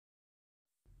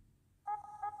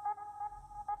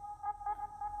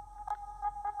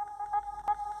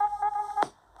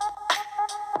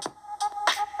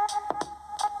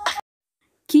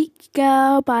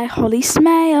Girl by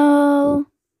Smale.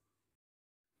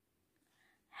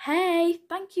 Hey,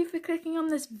 thank you for clicking on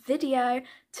this video.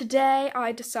 Today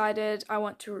I decided I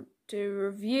want to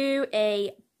review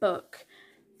a book.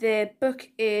 The book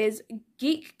is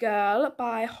Geek Girl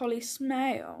by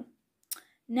Smale.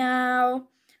 Now,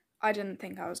 I didn't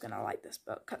think I was going to like this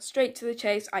book. Cut straight to the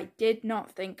chase, I did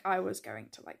not think I was going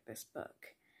to like this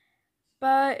book.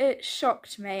 But it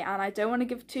shocked me, and I don't want to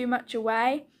give too much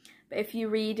away. But if you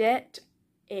read it,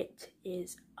 it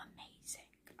is amazing,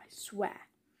 I swear.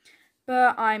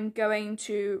 But I'm going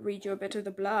to read you a bit of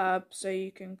the blurb so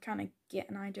you can kind of get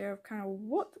an idea of kind of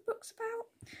what the book's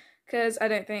about. Because I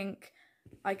don't think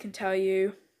I can tell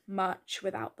you much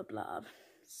without the blurb.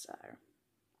 So,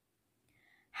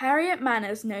 Harriet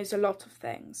Manners knows a lot of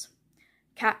things.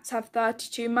 Cats have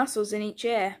 32 muscles in each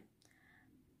ear.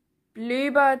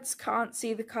 Bluebirds can't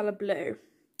see the colour blue.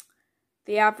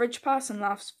 The average person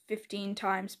laughs 15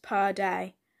 times per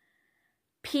day.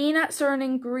 Peanuts are an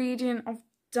ingredient of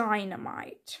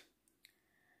dynamite.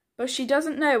 But she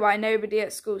doesn't know why nobody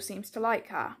at school seems to like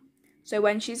her. So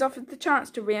when she's offered the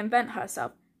chance to reinvent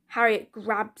herself, Harriet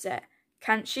grabs it.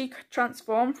 Can't she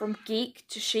transform from geek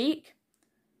to chic?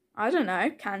 I don't know,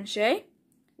 can she?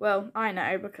 Well, I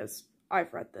know because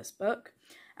I've read this book.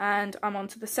 And I'm on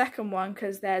to the second one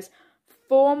because there's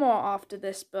 4 more after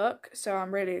this book. So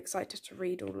I'm really excited to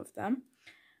read all of them.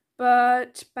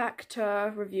 But back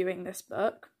to reviewing this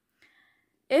book.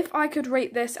 If I could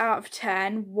rate this out of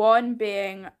 10, 1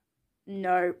 being,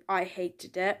 no, I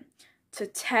hated it, to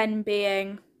 10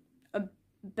 being a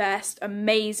best,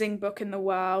 amazing book in the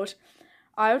world,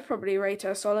 I would probably rate it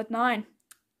a solid 9.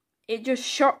 It just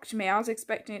shocked me. I was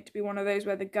expecting it to be one of those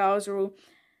where the girls are all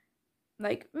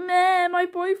like, meh, my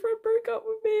boyfriend broke up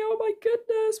with me, oh my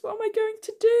goodness, what am I going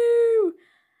to do?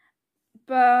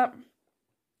 But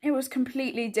it was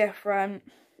completely different.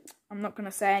 I'm not going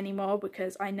to say anymore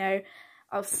because I know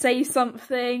I'll say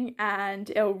something and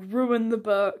it'll ruin the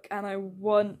book, and I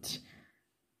want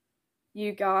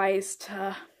you guys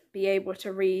to be able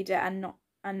to read it and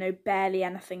know barely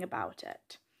anything about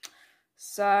it.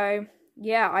 So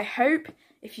yeah, I hope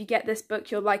if you get this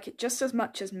book you'll like it just as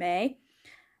much as me.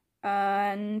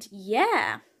 And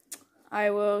yeah, I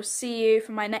will see you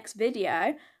for my next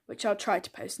video, which I'll try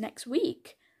to post next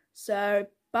week. So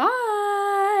bye!